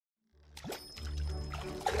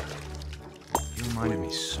reminded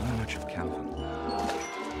me so much of Calvin.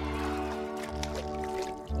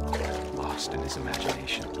 Lost in his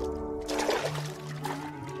imagination.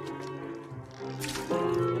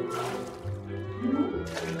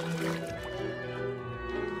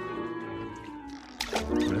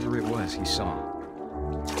 Whatever it was he saw.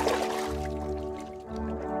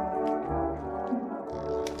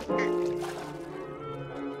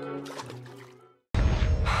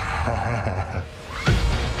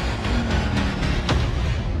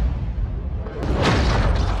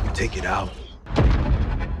 Take it out.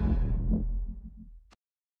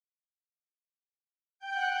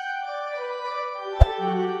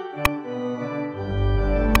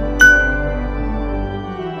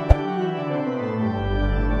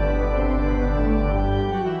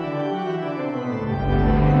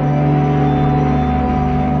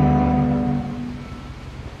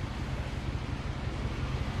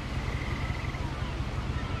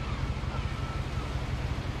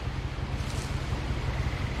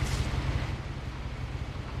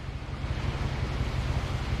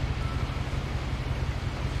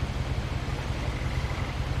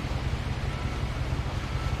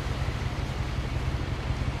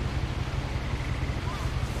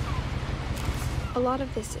 A lot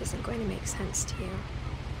of this isn't going to make sense to you,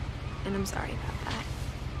 and I'm sorry about that.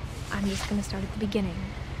 I'm just going to start at the beginning,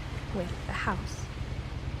 with the house.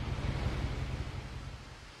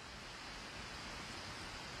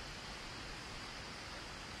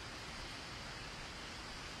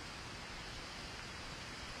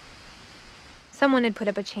 Someone had put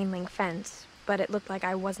up a chain link fence, but it looked like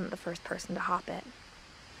I wasn't the first person to hop it.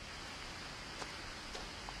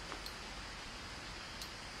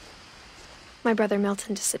 My brother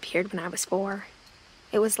Milton disappeared when I was 4.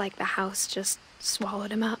 It was like the house just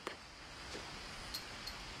swallowed him up.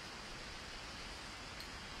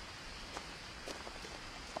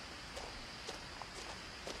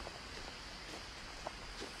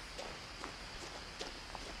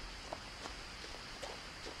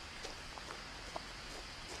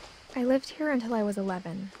 I lived here until I was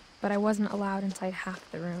 11, but I wasn't allowed inside half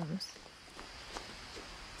the rooms.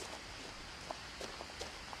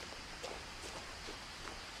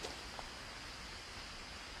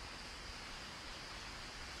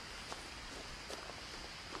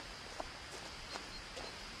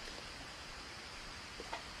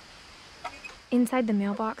 Inside the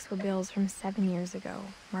mailbox were bills from 7 years ago,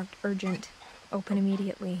 marked urgent, open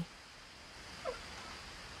immediately.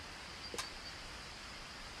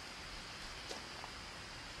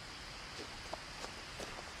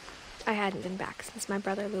 I hadn't been back since my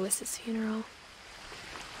brother Lewis's funeral.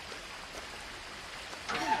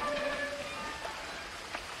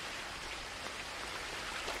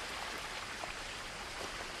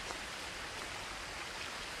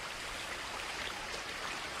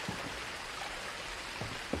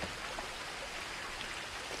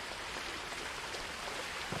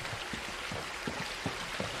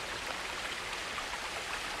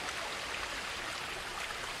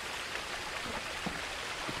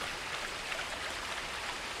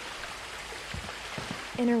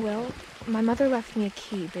 In her will, my mother left me a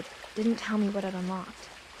key, but didn't tell me what it unlocked.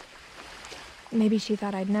 Maybe she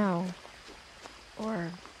thought I'd know,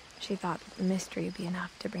 or she thought that the mystery would be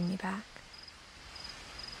enough to bring me back.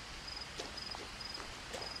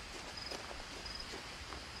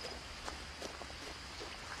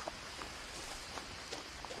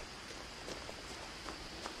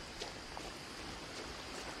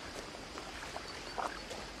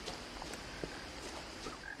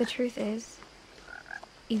 The truth is,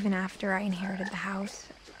 even after I inherited the house,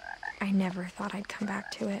 I never thought I'd come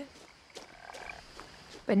back to it.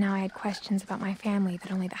 But now I had questions about my family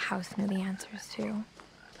that only the house knew the answers to.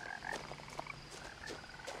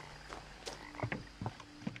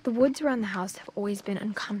 The woods around the house have always been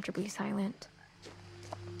uncomfortably silent,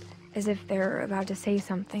 as if they're about to say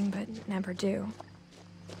something but never do.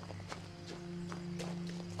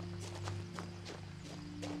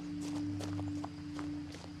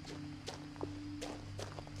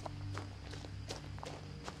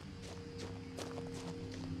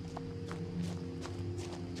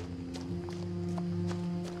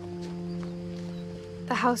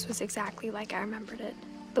 The house was exactly like I remembered it,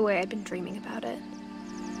 the way I'd been dreaming about it.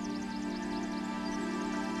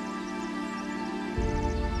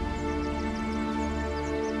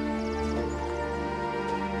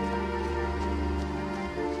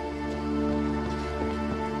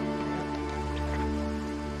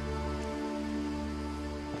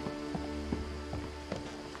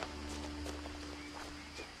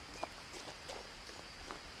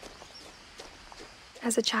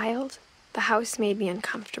 As a child, the house made me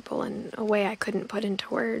uncomfortable in a way I couldn't put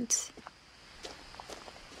into words.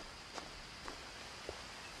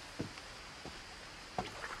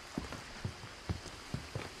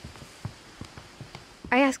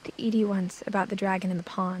 I asked Edie once about the dragon in the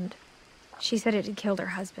pond. She said it had killed her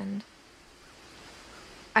husband.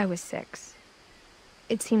 I was 6.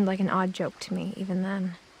 It seemed like an odd joke to me, even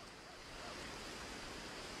then.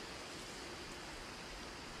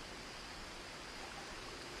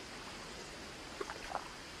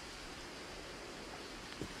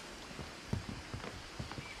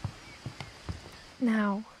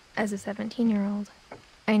 Now, as a 17-year-old,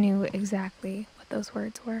 I knew exactly what those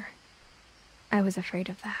words were. I was afraid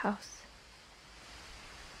of the house.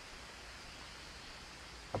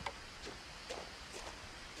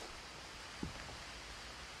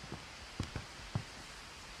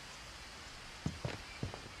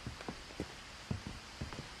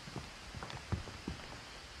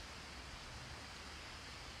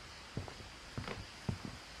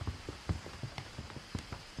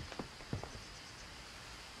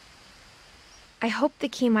 I hoped the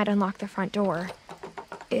key might unlock the front door.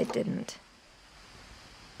 It didn't.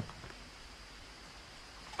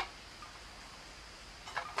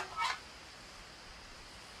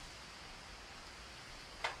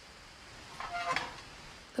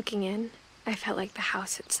 Looking in, I felt like the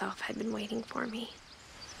house itself had been waiting for me.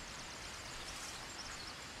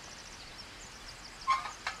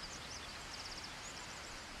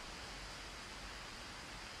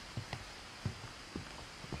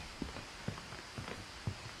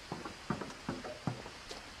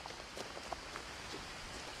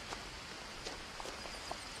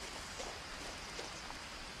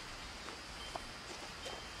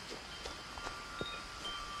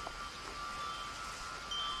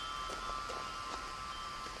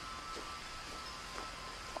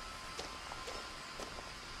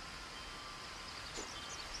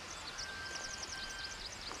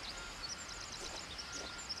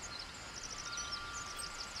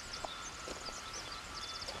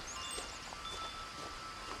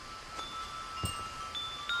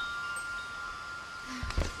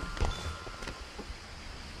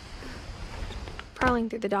 Crawling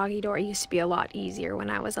through the doggy door used to be a lot easier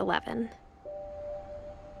when I was 11.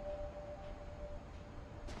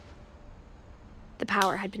 The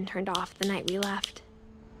power had been turned off the night we left.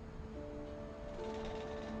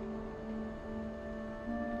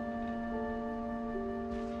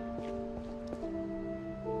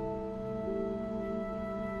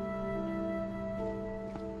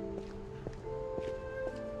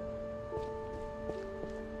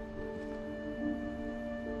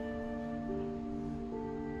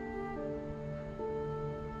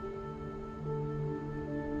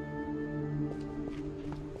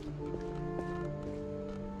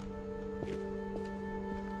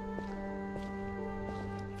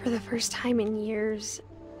 For the first time in years,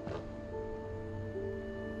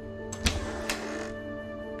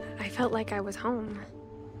 I felt like I was home.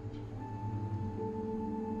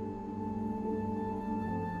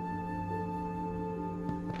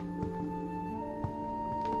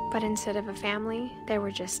 But instead of a family, there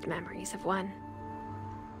were just memories of one.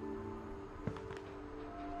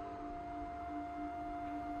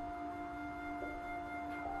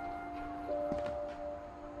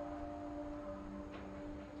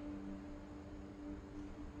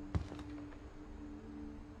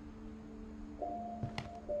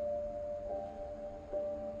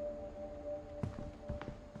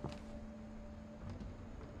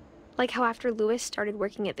 Like how after Lewis started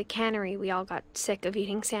working at the cannery, we all got sick of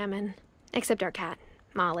eating salmon. Except our cat,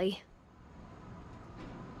 Molly.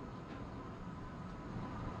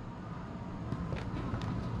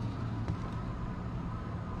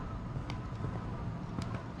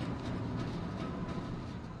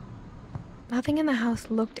 Nothing in the house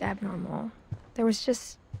looked abnormal. There was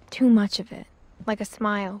just too much of it, like a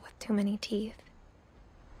smile with too many teeth.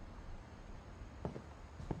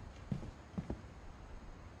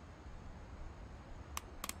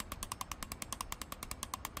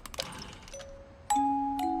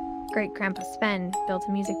 Great-Grandpa Sven built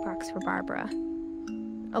a music box for Barbara,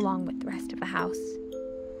 along with the rest of the house.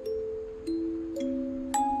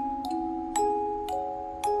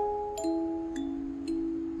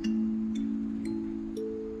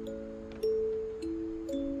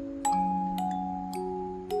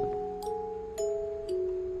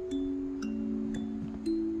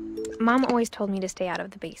 Mom always told me to stay out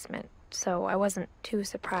of the basement, so I wasn't too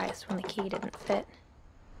surprised when the key didn't fit.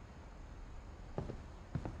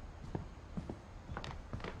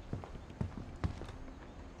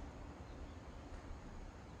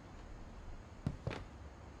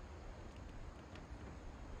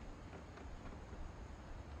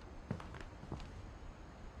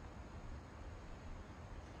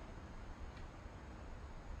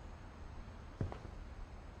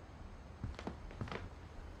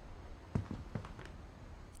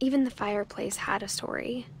 Even the fireplace had a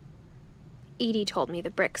story. Edie told me the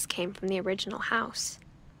bricks came from the original house,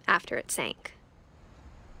 after it sank.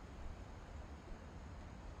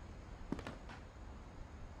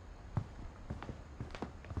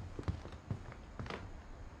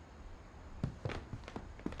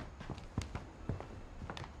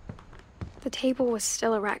 The table was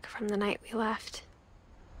still a wreck from the night we left.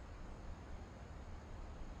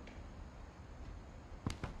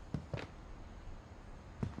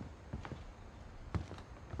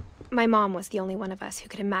 My mom was the only one of us who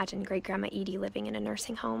could imagine Great-Grandma Edie living in a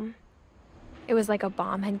nursing home. It was like a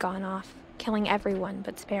bomb had gone off, killing everyone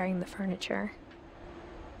but sparing the furniture.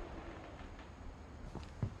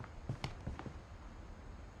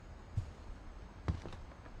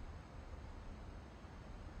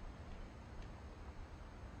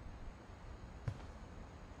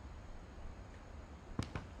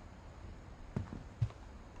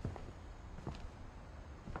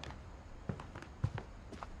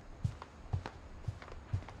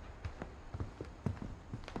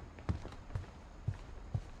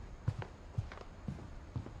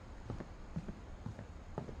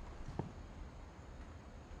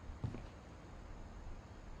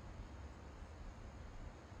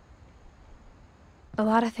 A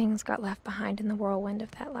lot of things got left behind in the whirlwind of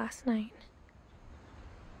that last night.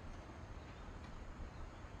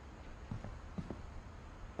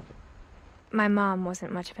 My mom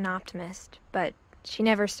wasn't much of an optimist, but she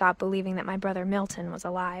never stopped believing that my brother Milton was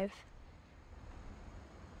alive.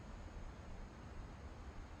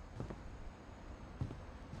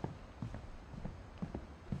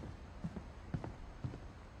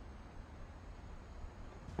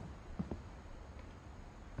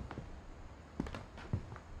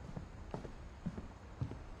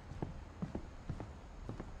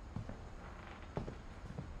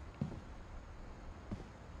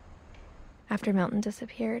 After Milton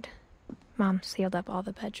disappeared, Mom sealed up all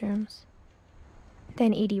the bedrooms.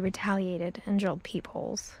 Then Edie retaliated and drilled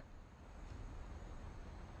peepholes.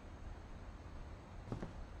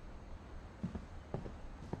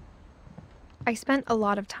 I spent a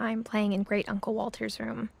lot of time playing in Great Uncle Walter's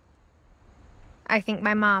room. I think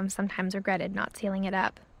my mom sometimes regretted not sealing it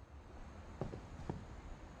up.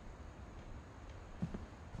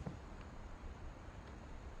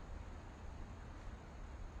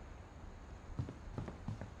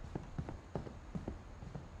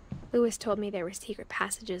 Lewis told me there were secret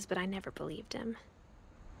passages, but I never believed him.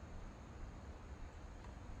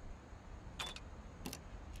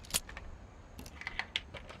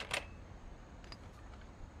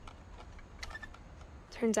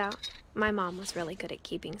 Turns out, my mom was really good at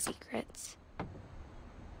keeping secrets.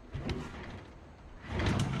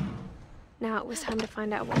 Now it was time to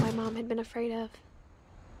find out what my mom had been afraid of.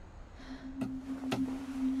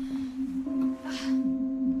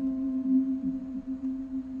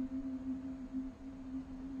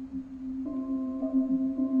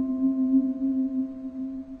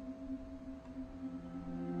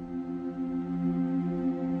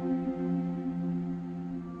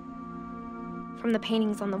 From the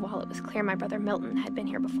paintings on the wall, it was clear my brother Milton had been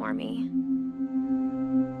here before me.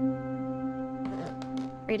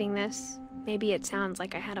 Reading this, maybe it sounds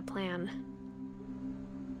like I had a plan.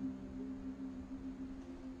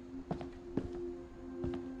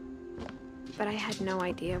 But I had no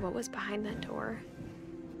idea what was behind that door.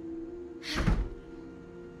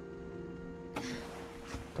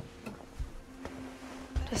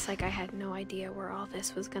 Just like I had no idea where all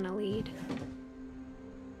this was gonna lead.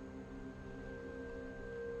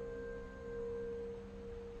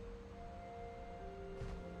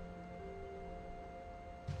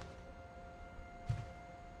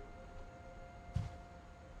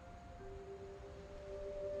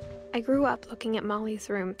 I grew up looking at Molly's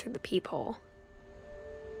room through the peephole.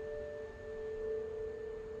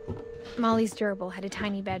 Molly's gerbil had a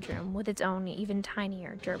tiny bedroom with its own even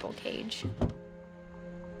tinier gerbil cage.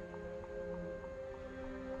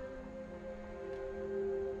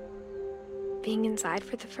 Being inside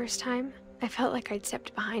for the first time, I felt like I'd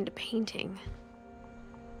stepped behind a painting.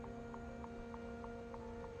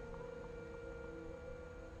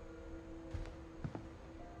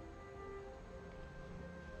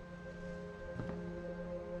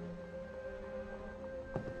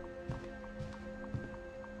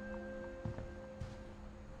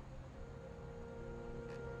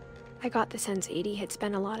 I got the sense Edie had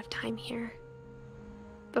spent a lot of time here,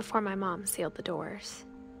 before my mom sealed the doors.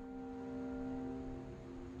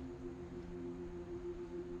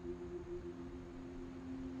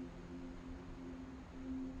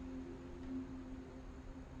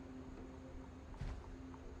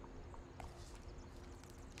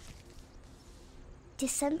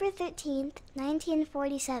 December 13th,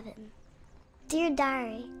 1947. Dear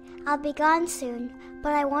Diary, I'll be gone soon,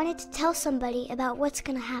 but I wanted to tell somebody about what's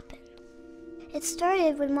gonna happen. It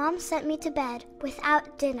started when Mom sent me to bed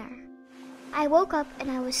without dinner. I woke up and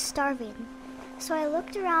I was starving, so I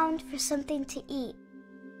looked around for something to eat.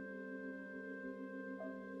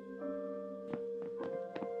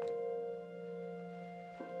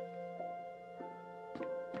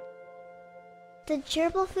 The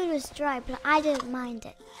gerbil food was dry, but I didn't mind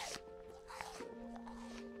it.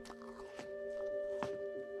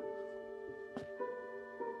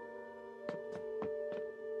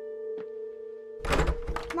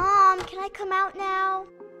 Mom, can I come out now?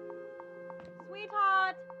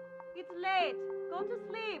 Sweetheart, it's late. Go to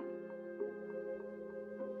sleep.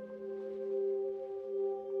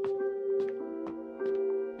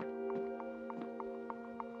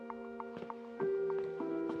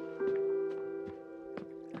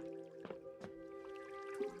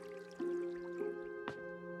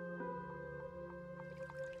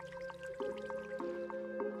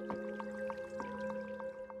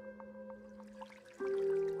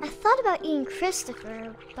 I thought about eating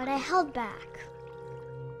Christopher, but I held back.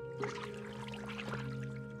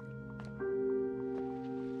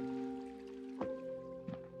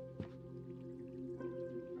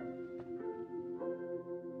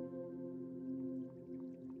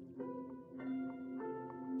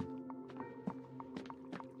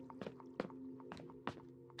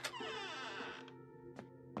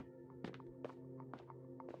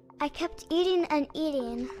 I kept eating and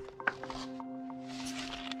eating.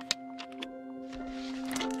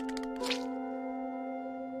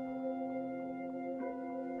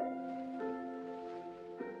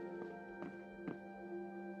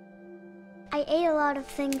 I ate a lot of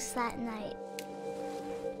things that night.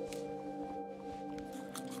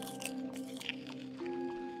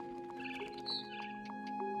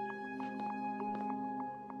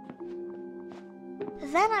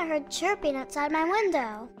 Then I heard chirping outside my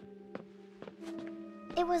window.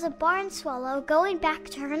 It was a barn swallow going back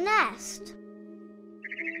to her nest.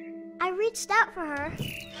 I reached out for her.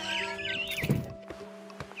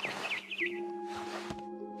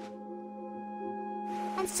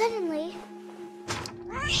 And suddenly,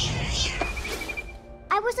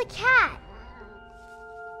 I was a cat.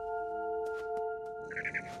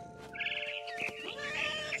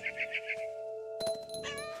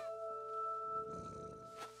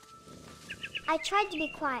 I tried to be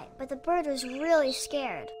quiet, but the bird was really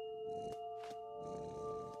scared.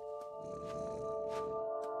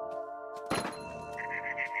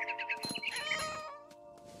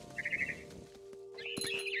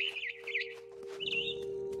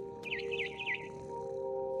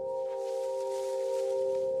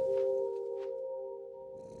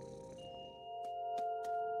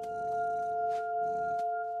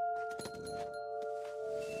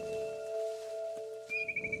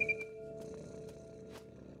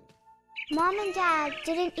 Mom and Dad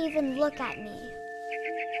didn't even look at me.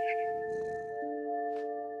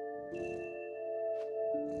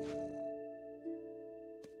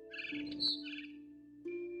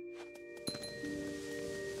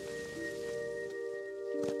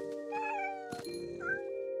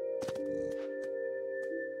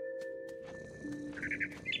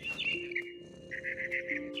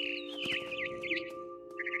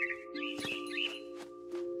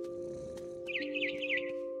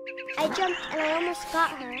 I jumped and I almost got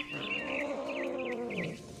her.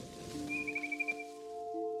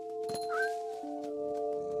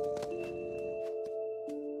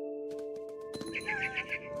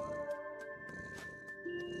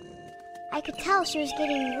 I could tell she was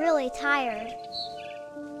getting really tired.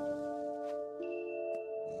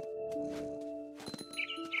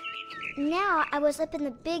 Now I was up in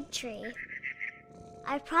the big tree.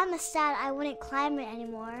 I promised Dad I wouldn't climb it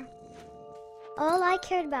anymore. All I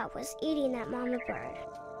cared about was eating that mama bird.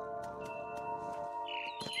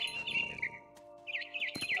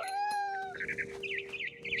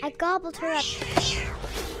 I gobbled her up.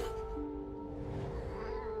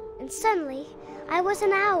 And suddenly, I was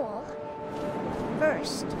an owl.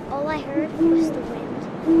 First, all I heard was the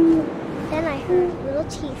wind. Then I heard little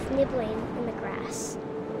teeth nibbling in the grass.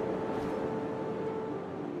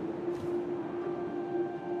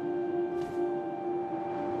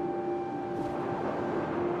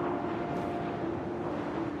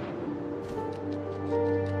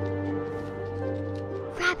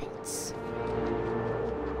 Rabbits.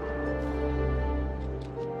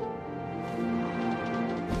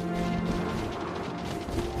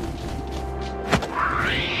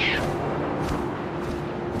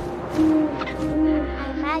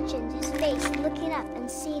 I imagined his face looking up up and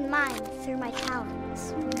seen mine through my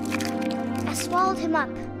talons. I swallowed him up,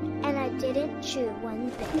 and I didn't chew one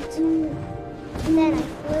bit. Then I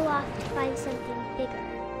flew off to find something bigger.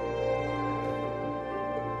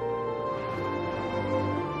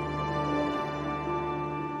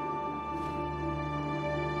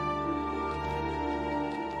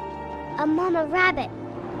 A mama rabbit.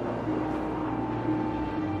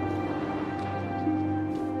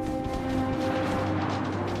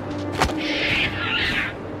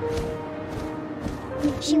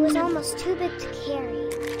 She was almost too big to carry.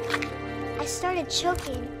 I started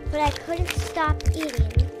choking, but I couldn't stop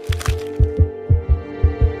eating.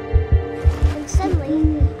 And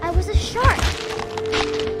suddenly, I was a shark.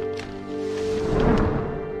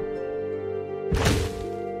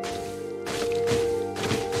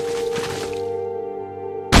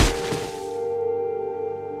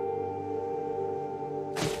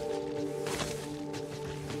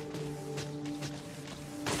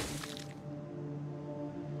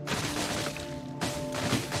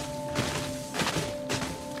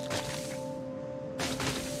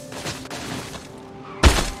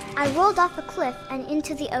 I rolled off a cliff and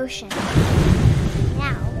into the ocean.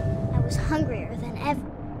 Now, I was hungrier than ever.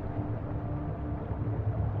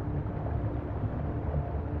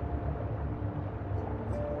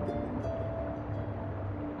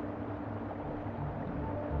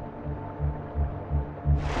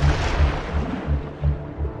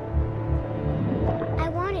 I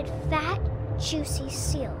wanted fat, juicy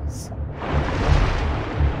seals.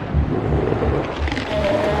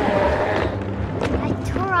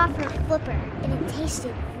 Off her flipper, and it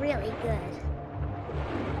tasted really good.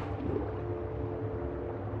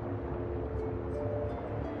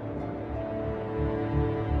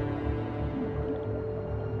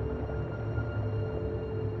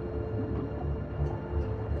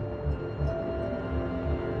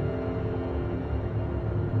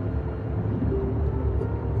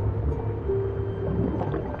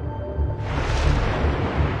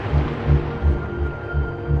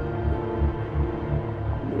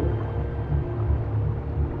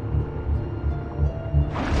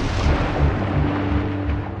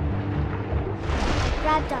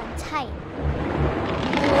 Grabbed on tight.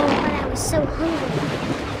 And when I was so hungry,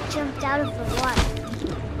 I jumped out of the water.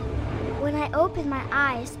 When I opened my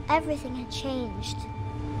eyes, everything had changed.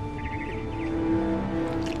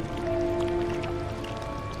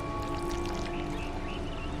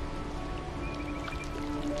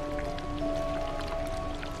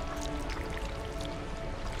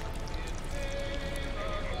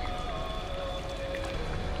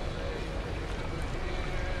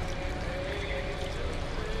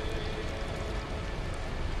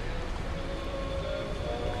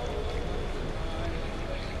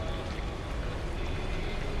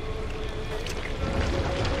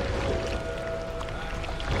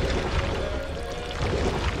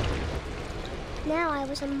 Now I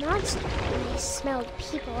was a monster, and I smelled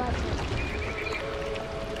people everywhere.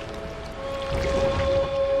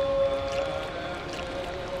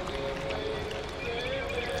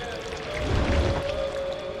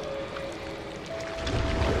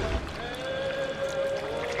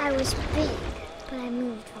 I was big, but I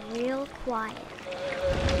moved real quiet.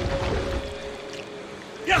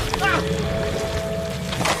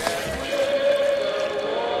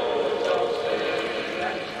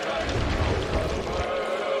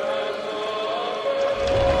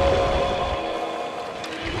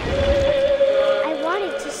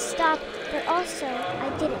 But also,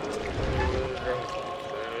 I didn't.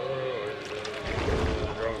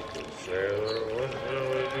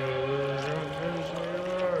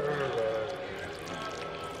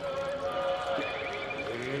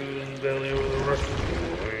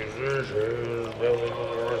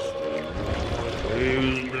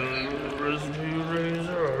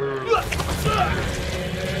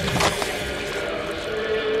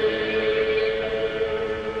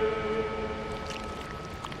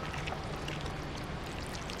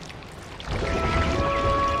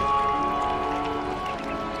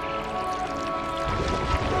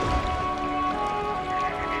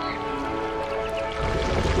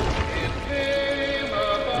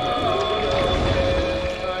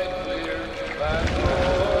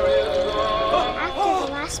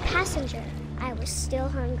 Passenger, I was still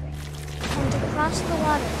hungry, and across the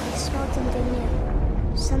water I smelled something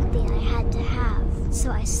new, something I had to have,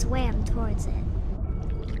 so I swam towards it.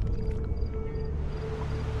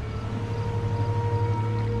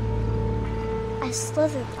 I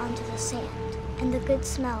slithered onto the sand, and the good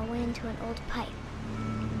smell went into an old pipe.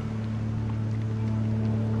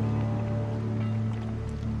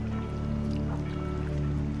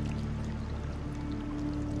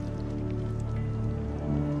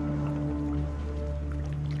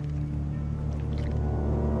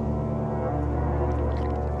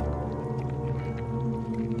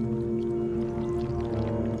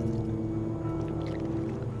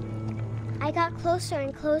 I got closer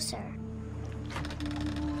and closer.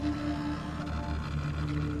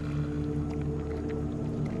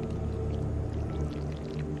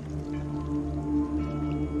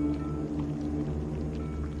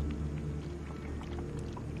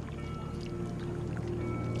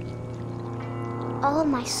 All of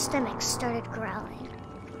my stomach started growling.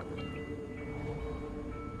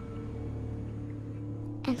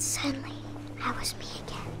 And suddenly, I was me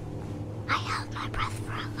again. I held my breath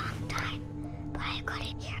for a long time, but I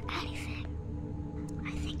couldn't hear anything.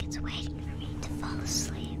 I think it's waiting for me to fall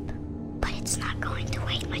asleep. But it's not going to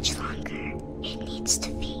wait much longer. It needs to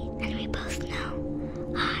feed, and we both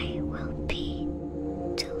know I will be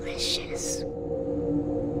delicious.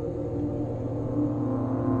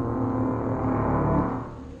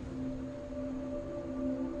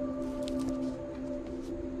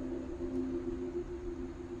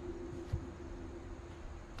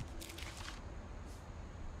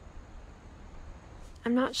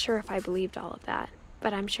 I'm not sure if I believed all of that,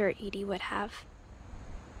 but I'm sure Edie would have.